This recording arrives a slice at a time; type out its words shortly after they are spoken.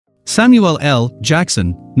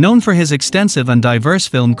SamuelLJackson, known for his extensive and diverse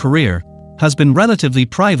film career, has been relatively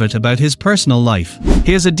private about his personal life.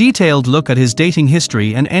 Here's a detailed look at his dating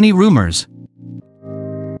history and any rumors.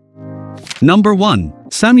 Number 1.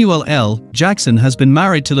 SamuelLJackson has been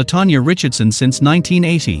married to LaTanya Richardson since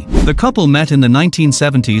 1980. The couple met in the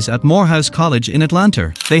 1970s at Morehouse College in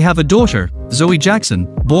Atlanta. They have a daughter, Zoe Jackson,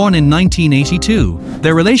 born in 1982.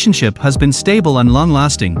 Their relationship has been stable and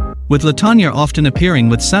long-lasting, with LaTanya often appearing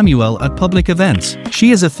with Samuel at public events.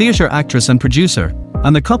 She is a theater actress and producer,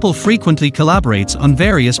 and the couple frequently collaborates on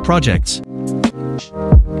various projects.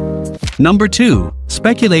 Number 2.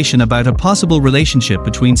 Speculation about a possible relationship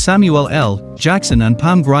between SamuelLJackson and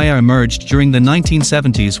Pam Grier emerged during the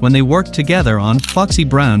 1970s when they worked together on Foxy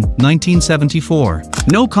Brown, 1974.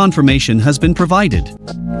 No confirmation has been provided.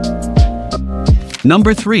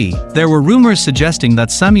 Number 3. There were rumors suggesting that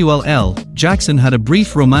SamuelLJackson had a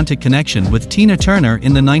brief romantic connection with Tina Turner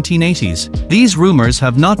in the 1980s. These rumors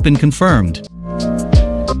have not been confirmed.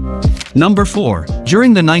 Number 4.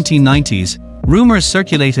 During the 1990s, rumors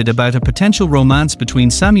circulated about a potential romance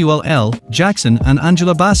between SamuelLJackson and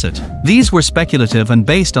Angela Bassett. These were speculative and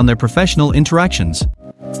based on their professional interactions.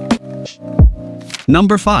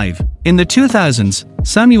 Number 5. In the 2000s,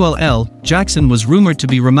 SamuelLJackson was rumored to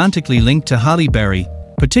be romantically linked to Halle Berry,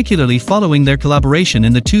 particularly following their collaboration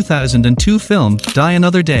in the 2002 film Die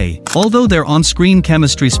Another Day. Although their on-screen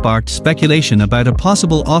chemistry sparked speculation about a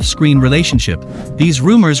possible off-screen relationship, these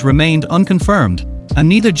rumors remained unconfirmed, and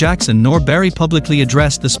neither Jackson nor Berry publicly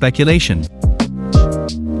addressed the speculation.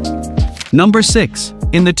 Number 6.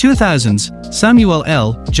 In the 2000s,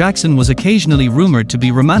 SamuelLJackson was occasionally rumored to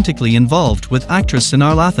be romantically involved with actress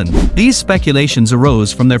Sanaa Lathan. These speculations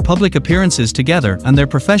arose from their public appearances together and their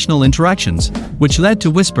professional interactions, which led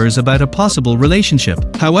to whispers about a possible relationship.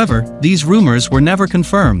 However, these rumors were never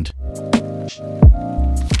confirmed.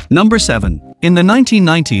 Number 7. In the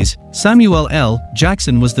 1990s,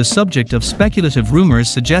 SamuelLJackson was the subject of speculative rumors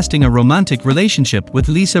suggesting a romantic relationship with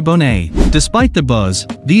Lisa Bonet. Despite the buzz,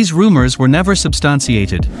 these rumors were never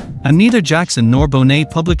substantiated, and neither Jackson nor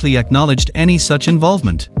Bonet publicly acknowledged any such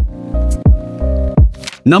involvement.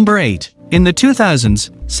 Number 8. In the 2000s,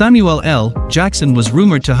 SamuelLJackson was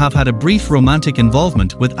rumored to have had a brief romantic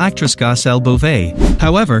involvement with actress Garcelle Beauvais.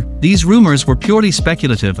 However, these rumors were purely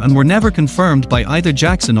speculative and were never confirmed by either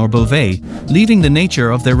Jackson or Beauvais, leaving the nature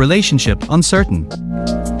of their relationship uncertain.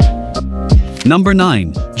 Number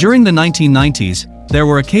 9. During the 1990s, there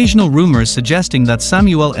were occasional rumors suggesting that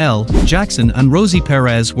SamuelLJackson and Rosie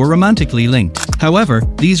Perez were romantically linked. However,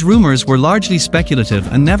 these rumors were largely speculative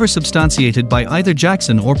and never substantiated by either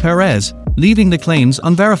Jackson or Perez, leaving the claims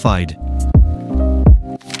unverified.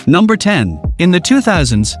 Number 10. In the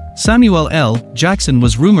 2000s, SamuelLJackson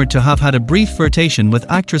was rumored to have had a brief flirtation with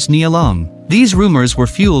actress Nia Long. These rumors were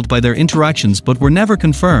fueled by their interactions but were never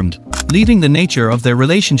confirmed, leaving the nature of their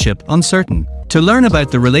relationship uncertain. To learn about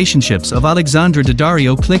the relationships of Alexandra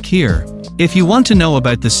Daddario, click here. If you want to know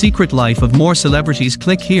about the secret life of more celebrities,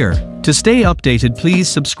 click here. To stay updated, please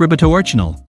subscribe to our channel.